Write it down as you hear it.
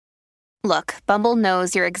Look, Bumble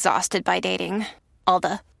knows you're exhausted by dating. All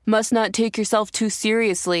the must not take yourself too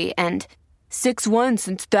seriously and 6'1"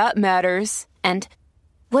 since that matters. And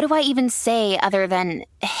what do I even say other than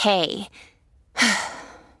hey?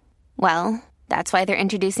 Well, that's why they're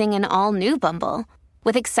introducing an all-new Bumble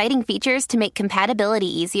with exciting features to make compatibility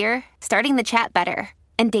easier, starting the chat better,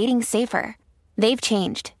 and dating safer. They've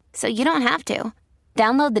changed, so you don't have to.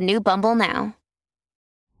 Download the new Bumble now.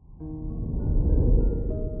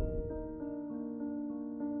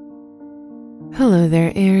 Hello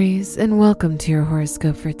there, Aries, and welcome to your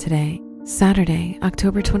horoscope for today, Saturday,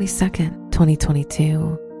 October 22nd,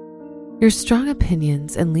 2022. Your strong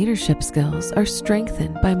opinions and leadership skills are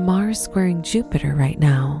strengthened by Mars squaring Jupiter right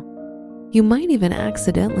now. You might even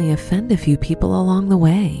accidentally offend a few people along the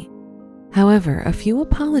way. However, a few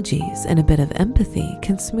apologies and a bit of empathy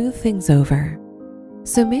can smooth things over.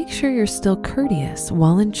 So make sure you're still courteous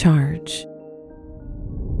while in charge.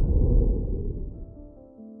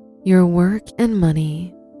 Your work and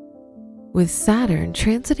money. With Saturn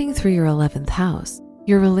transiting through your 11th house,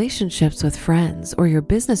 your relationships with friends or your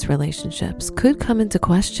business relationships could come into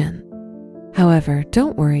question. However,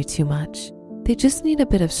 don't worry too much. They just need a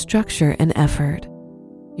bit of structure and effort.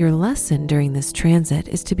 Your lesson during this transit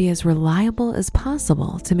is to be as reliable as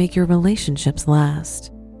possible to make your relationships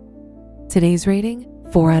last. Today's rating,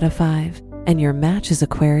 4 out of 5, and your match is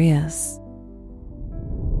Aquarius.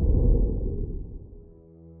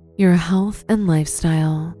 Your health and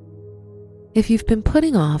lifestyle. If you've been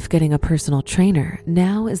putting off getting a personal trainer,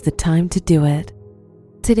 now is the time to do it.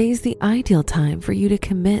 Today's the ideal time for you to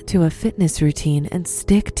commit to a fitness routine and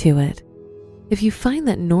stick to it. If you find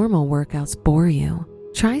that normal workouts bore you,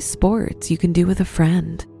 try sports you can do with a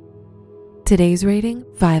friend. Today's rating,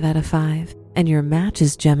 5 out of 5, and your match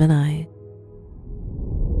is Gemini.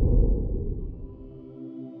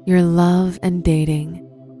 Your love and dating.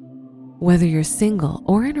 Whether you're single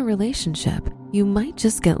or in a relationship, you might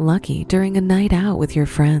just get lucky during a night out with your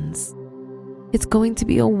friends. It's going to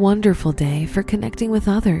be a wonderful day for connecting with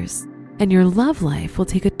others, and your love life will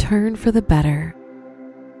take a turn for the better.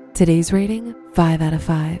 Today's rating, 5 out of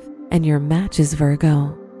 5, and your match is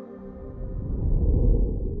Virgo.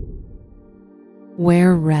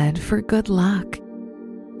 Wear red for good luck.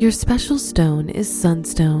 Your special stone is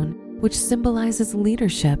sunstone, which symbolizes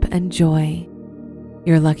leadership and joy.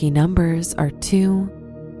 Your lucky numbers are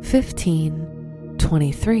 2, 15,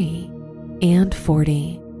 23, and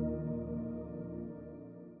 40.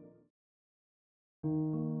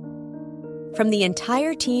 From the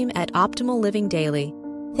entire team at Optimal Living Daily,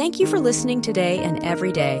 thank you for listening today and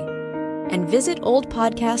every day. And visit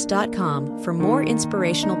oldpodcast.com for more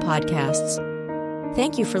inspirational podcasts.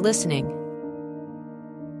 Thank you for listening.